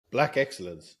black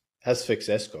excellence has fixed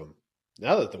Eskom.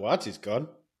 Now that the Wati's gone,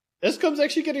 Eskom's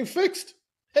actually getting fixed.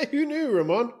 Hey, who knew,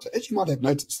 Ramon? So as you might have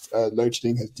noticed, load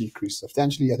shedding has decreased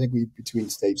substantially. I think we're between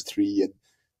stage 3 and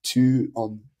 2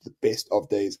 on the best of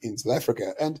days in South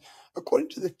Africa. And according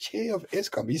to the chair of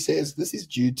Eskom, he says this is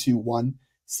due to one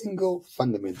single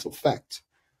fundamental fact.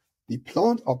 The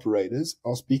plant operators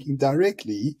are speaking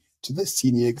directly to the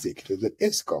senior executives at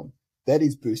Eskom. That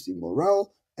is boosting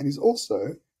morale and is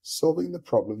also solving the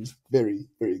problems very,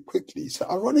 very quickly. So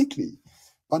ironically,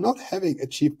 by not having a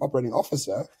chief operating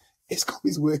officer, Eskom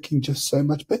is working just so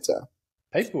much better.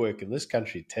 Paperwork in this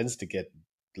country tends to get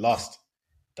lost.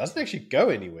 It doesn't actually go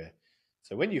anywhere.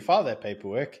 So when you file that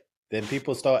paperwork, then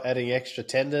people start adding extra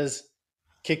tenders,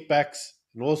 kickbacks,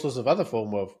 and all sorts of other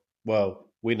form of, well,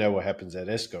 we know what happens at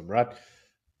Eskom, right?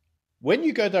 When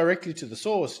you go directly to the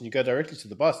source and you go directly to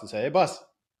the boss and say, hey, boss,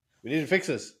 we need to fix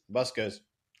this. The boss goes,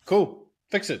 cool,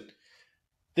 fix it.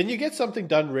 Then you get something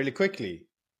done really quickly.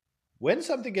 When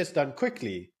something gets done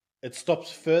quickly, it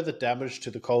stops further damage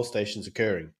to the coal stations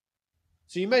occurring.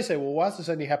 So you may say, well, why is this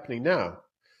only happening now?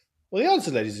 Well, the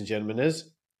answer, ladies and gentlemen,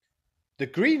 is the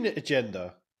green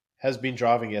agenda has been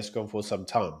driving Eskom for some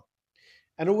time.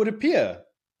 And it would appear,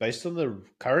 based on the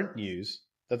current news,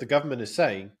 that the government is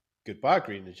saying, goodbye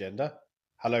green agenda,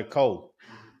 hello coal.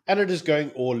 And it is going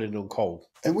all in on coal.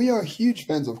 And we are huge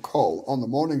fans of coal on the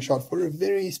Morning Shot for a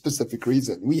very specific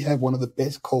reason. We have one of the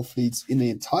best coal fleets in the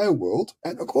entire world.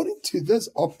 And according to this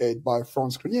op-ed by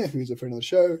Frans Cronje, who's a friend of the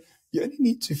show, you only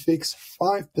need to fix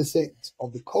 5%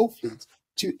 of the coal fleet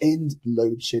to end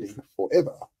load shedding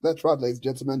forever. That's right, ladies and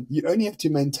gentlemen. You only have to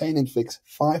maintain and fix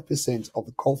 5% of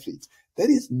the coal fleet. That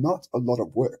is not a lot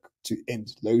of work to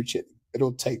end load shedding.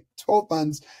 It'll take 12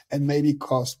 months and maybe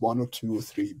cost 1 or 2 or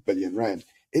 3 billion rand.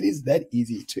 It is that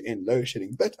easy to end load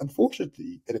shedding. But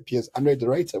unfortunately, it appears Andre de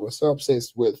Ruyter was so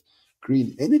obsessed with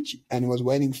green energy and was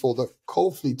waiting for the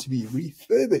coal fleet to be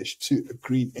refurbished to a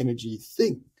green energy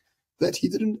thing that he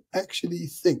didn't actually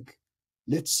think,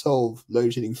 let's solve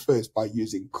load shedding first by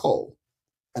using coal.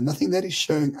 And nothing that is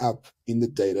showing up in the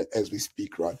data as we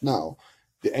speak right now.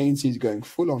 The ANC is going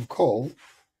full on coal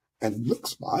and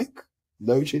looks like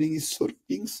load shedding is sort of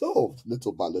being solved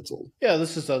little by little. Yeah,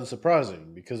 this is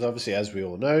unsurprising because obviously, as we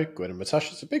all know, Gwena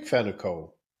Matasha is a big fan of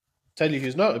coal. Tell you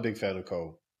who's not a big fan of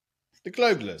coal. The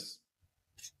globalists.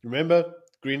 Remember,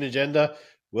 green agenda,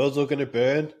 world's all going to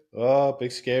burn. Oh,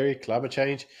 big scary, climate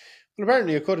change. Well,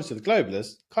 apparently, according to the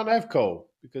globalists, can't have coal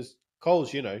because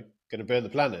coal's, going to burn the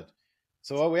planet.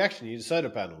 So what we actually need is solar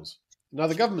panels. Now,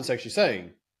 the government's actually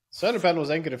saying, solar panels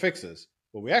ain't going to fix this.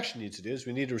 What we actually need to do is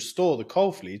we need to restore the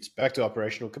coal fleets back to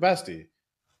operational capacity.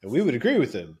 And we would agree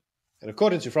with them. And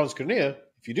according to Frans Cronje,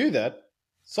 if you do that, it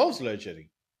solves load shedding.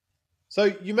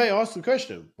 So you may ask the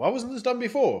question, why wasn't this done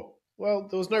before? Well,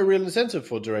 there was no real incentive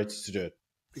for de Ruyter to do it.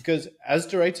 Because as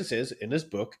de Ruyter says in his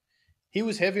book, he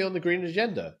was heavy on the green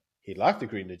agenda. He liked the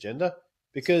green agenda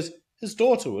because his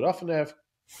daughter would often have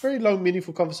very long,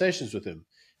 meaningful conversations with him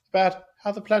about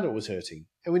how the planet was hurting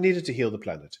and we needed to heal the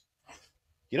planet.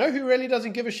 You know who really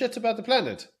doesn't give a shit about the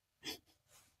planet?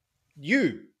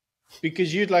 You.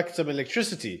 Because you'd like some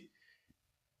electricity.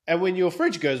 And when your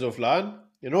fridge goes offline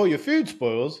and all your food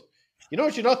spoils, you know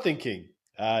what you're not thinking?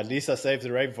 At least I saved the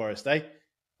rainforest, eh?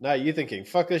 No, you're thinking,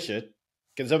 fuck this shit.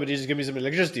 Can somebody just give me some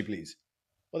electricity, please?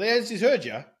 Well, the ANC's heard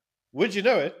you. Would you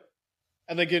know it?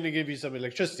 And they're going to give you some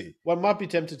electricity. One might be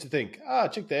tempted to think,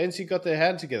 check, the ANC got their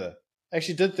hand together.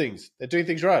 Actually did things. They're doing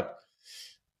things right.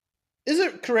 Is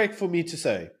it correct for me to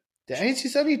say the ANC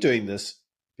is only doing this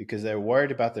because they're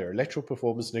worried about their electoral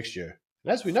performance next year?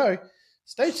 And as we know,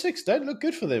 stage 6 don't look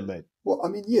good for them, mate. Well, I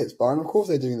mean, yes, Byron, of course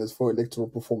they're doing this for electoral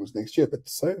performance next year, but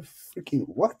so freaking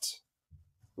what?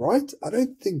 Right? I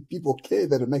don't think people care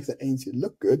that it makes the ANC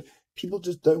look good. People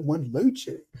just don't want load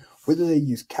shedding. Whether they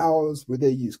use cows, whether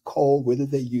they use coal, whether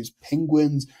they use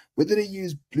penguins, whether they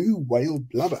use blue whale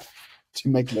blubber to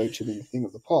make load shedding a thing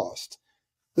of the past,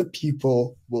 the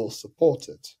people will support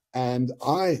it. And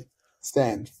I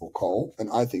stand for coal, and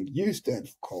I think you stand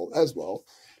for coal as well.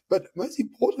 But most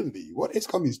importantly, what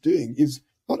Eskom is doing is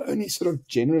not only sort of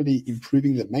generally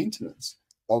improving the maintenance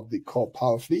of the coal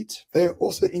power fleet, they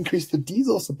also increase the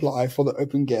diesel supply for the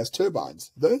open gas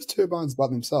turbines. Those turbines by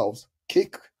themselves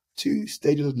kick 2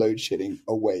 stages of load shedding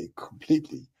away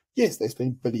completely. Yes, they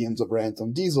spend billions of rands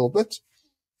on diesel, but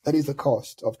that is the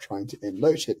cost of trying to end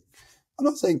load shedding. I'm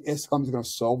not saying Eskom is going to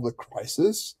solve the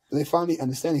crisis, but they're finally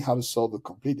understanding how to solve it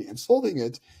completely. And solving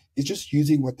it is just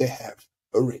using what they have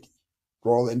already,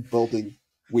 rather than building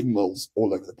windmills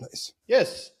all over the place.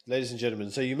 Yes, ladies and gentlemen.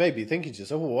 So you may be thinking to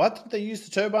yourself, well, why didn't they use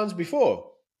the turbines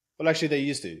before? Well, actually, they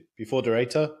used to. Before de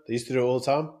Ruyter, they used to do it all the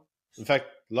time. In fact,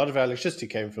 A lot of our electricity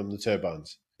came from the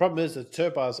turbines. Problem is that the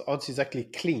turbines aren't exactly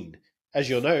clean. As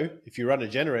you'll know, if you run a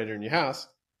generator in your house,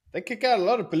 they kick out a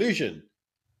lot of pollution.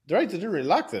 The Narrator didn't really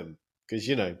like them because,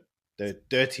 they're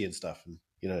dirty and stuff, and,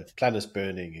 planets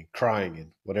burning and crying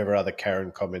and whatever other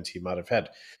Karen comments he might have had.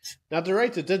 Now, the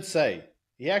Narrator did say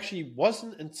he actually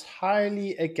wasn't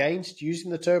entirely against using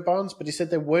the turbines, but he said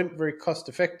they weren't very cost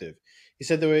effective. He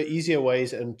said there were easier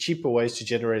ways and cheaper ways to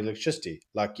generate electricity,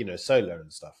 like, solar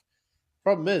and stuff.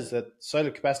 Problem is that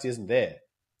solar capacity isn't there.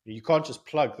 You can't just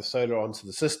plug the solar onto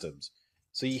the systems.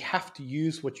 So you have to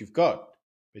use what you've got.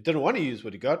 He didn't want to use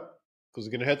what he got because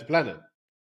it's going to hurt the planet.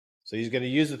 So he's going to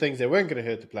use the things that weren't going to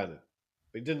hurt the planet.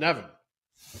 But he didn't have them.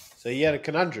 So he had a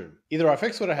conundrum. Either I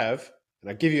fix what I have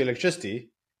and I give you electricity,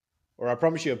 or I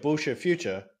promise you a bullshit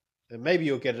future, and maybe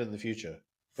you'll get it in the future.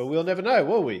 But we'll never know,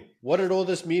 will we? What did all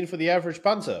this mean for the average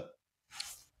punter?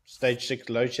 Stage 6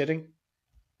 load shedding,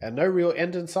 and no real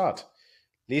end in sight.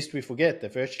 Least we forget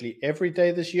that virtually every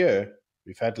day this year,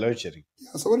 we've had load shedding.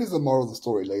 Yeah, so what is the moral of the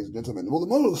story, ladies and gentlemen? Well, the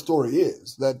moral of the story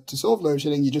is that to solve load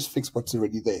shedding, you just fix what's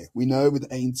already there. We know with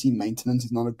ANC, maintenance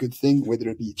is not a good thing, whether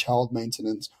it be child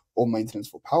maintenance or maintenance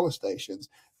for power stations,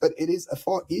 but it is a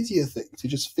far easier thing to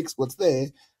just fix what's there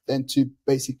than to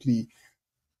basically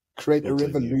create a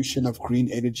revolution of green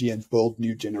energy and build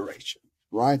new generation,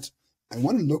 right? And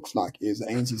what it looks like is the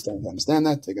ANC is starting to understand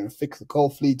that. They're going to fix the coal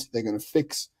fleet. They're going to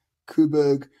fix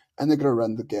Kuberg, and they're going to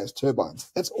run the gas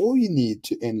turbines. That's all you need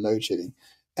to end load shedding.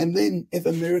 And then if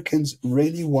Americans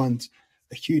really want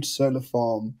a huge solar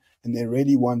farm and they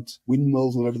really want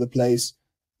windmills all over the place,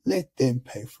 let them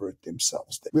pay for it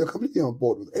themselves. We are completely on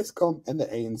board with Eskom and the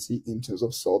ANC in terms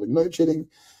of solving load shedding,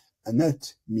 and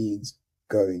that means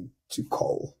going to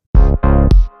coal.